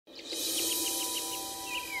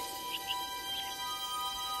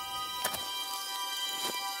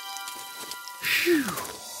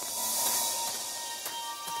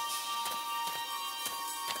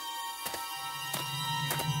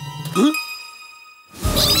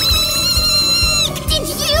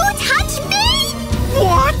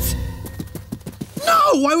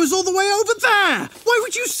all the way over there. Why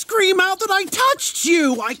would you scream out that I touched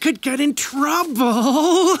you? I could get in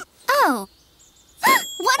trouble. Oh.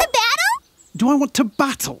 Want a battle? Do I want to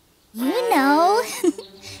battle? You know.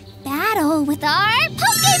 Battle with our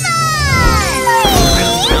Pokémon!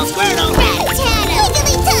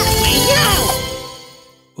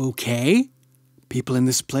 Okay. People in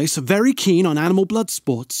this place are very keen on animal blood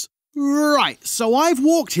sports. Right, so I've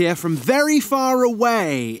walked here from very far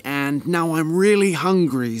away, and now I'm really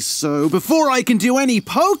hungry, so before I can do any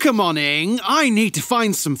Pokemoning, I need to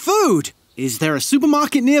find some food. Is there a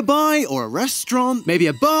supermarket nearby, or a restaurant, maybe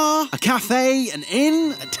a bar, a cafe, an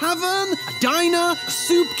inn, a tavern, a diner, a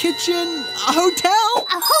soup kitchen, a hotel?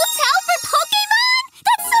 A hotel for Pokémon?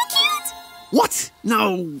 That's so cute! What?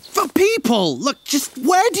 No, for people. Look, just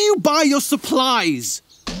where do you buy your supplies?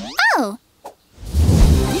 Oh.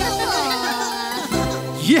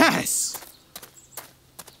 Yes!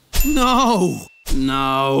 No!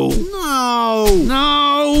 No! No!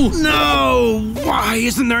 No! No! Why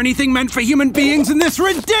isn't there anything meant for human beings in this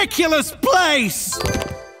ridiculous place?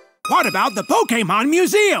 What about the Pokémon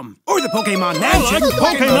Museum? Or the Pokémon Mansion?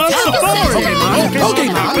 Pokémon Safari!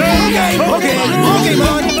 Pokémon!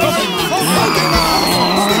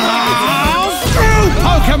 Screw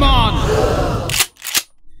Pokémon!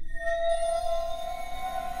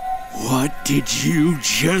 What did you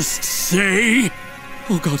just say?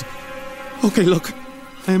 Oh, God. Okay, look.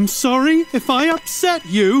 I am sorry if I upset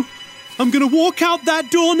you. I'm gonna walk out that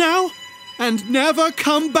door now and never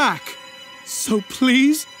come back. So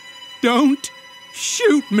please, don't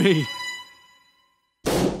shoot me.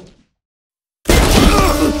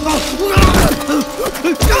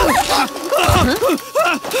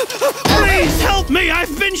 Please help me!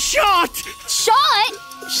 I've been shot! Short?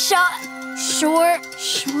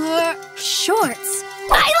 Shorts.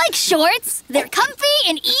 I like shorts. They're comfy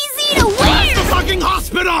and easy to wear. The fucking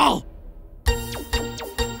hospital!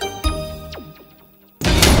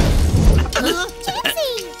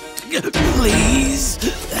 Please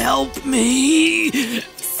help me.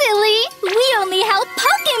 Silly, we only help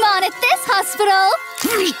Pokémon at this hospital.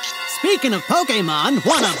 Speaking of Pokémon,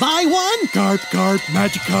 wanna buy one? Garp,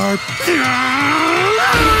 Magikarp.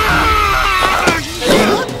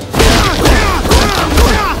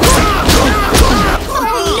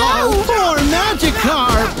 Oh, poor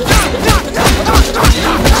Magikarp!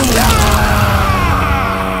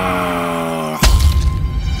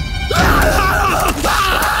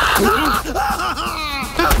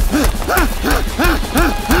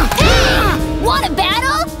 Want a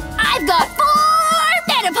battle? I've got 4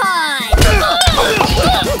 Metapod!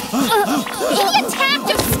 He attacked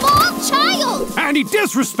a small child! And he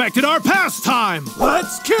disrespected our pastime!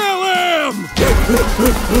 Let's kill him!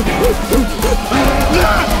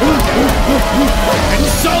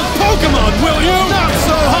 Insult Pokémon, will you? Not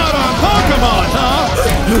so hot on Pokémon,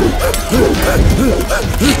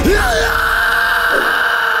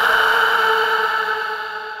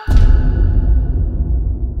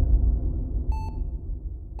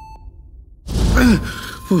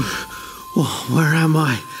 Where am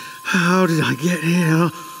I? How did I get here?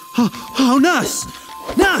 Oh, Nurse!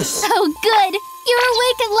 Nurse! Oh, good. You're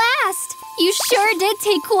awake at last. You sure did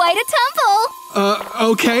take quite a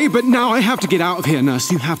tumble. Okay, but now I have to get out of here, Nurse.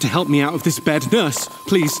 You have to help me out of this bed. Nurse,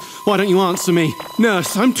 please, why don't you answer me?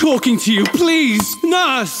 Nurse, I'm talking to you, please!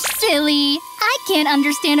 Nurse! Silly. I can't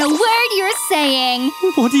understand a word you're saying.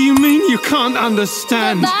 What do you mean you can't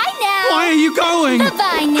understand? Bye now. Why are you going?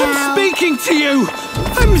 Bye now. I'm speaking to you!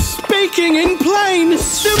 I'm speaking in plain,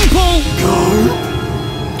 simple...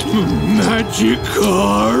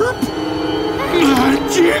 Magikarp?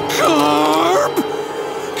 Magikarp?